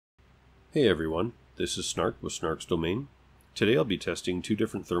Hey everyone, this is Snark with Snark's Domain. Today I'll be testing two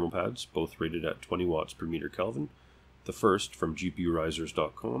different thermal pads, both rated at 20 watts per meter Kelvin. The first from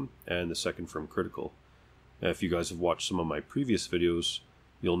GPUrisers.com and the second from Kritical. Now, if you guys have watched some of my previous videos,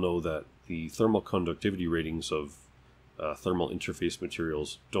 you'll know that the thermal conductivity ratings of thermal interface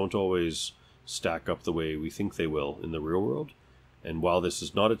materials don't always stack up the way we think they will in the real world. And while this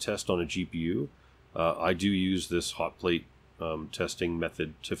is not a test on a GPU, I do use this hot plate testing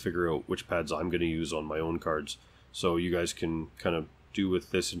method to figure out which pads I'm going to use on my own cards. So you guys can kind of do with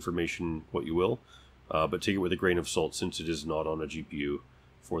this information what you will, but take it with a grain of salt since it is not on a GPU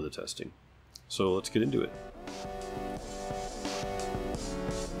for the testing. So let's get into it.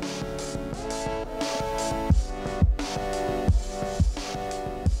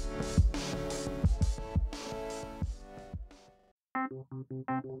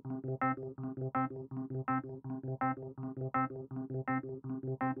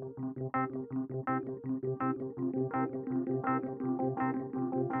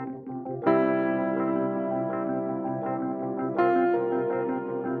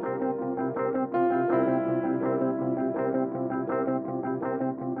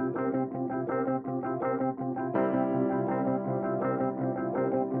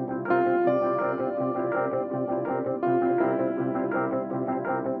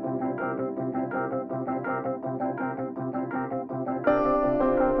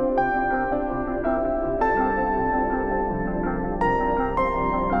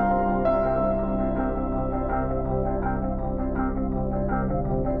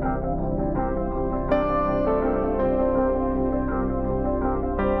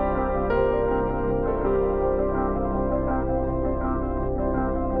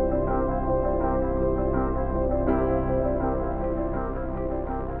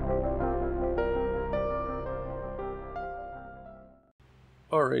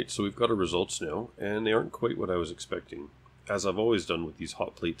 Alright, so we've got our results now, and they aren't quite what I was expecting. As I've always done with these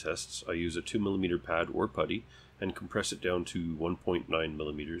hot plate tests, I use a 2mm pad or putty and compress it down to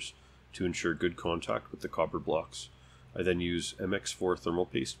 1.9mm to ensure good contact with the copper blocks. I then use MX4 thermal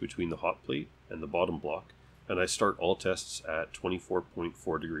paste between the hot plate and the bottom block, and I start all tests at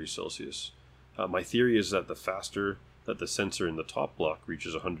 24.4 degrees Celsius. My theory is that the faster that the sensor in the top block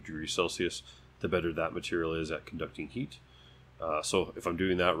reaches 100 degrees Celsius, the better that material is at conducting heat. So if I'm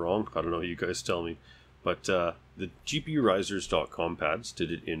doing that wrong, I don't know, you guys tell me. But the GPUrisers.com pads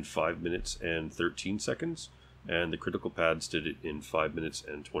did it in 5 minutes and 13 seconds, and the Kritical pads did it in 5 minutes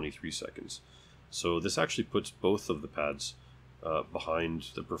and 23 seconds. So this actually puts both of the pads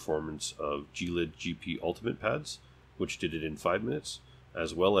behind the performance of GLID GP Ultimate pads, which did it in 5 minutes,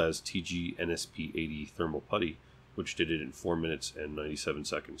 as well as TG NSP80 Thermal Putty, which did it in 4 minutes and 97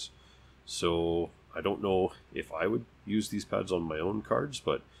 seconds. So I don't know if I would use these pads on my own cards,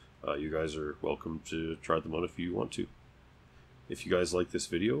 but you guys are welcome to try them out if you want to. If you guys like this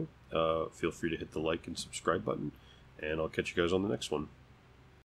video, feel free to hit the like and subscribe button, and I'll catch you guys on the next one.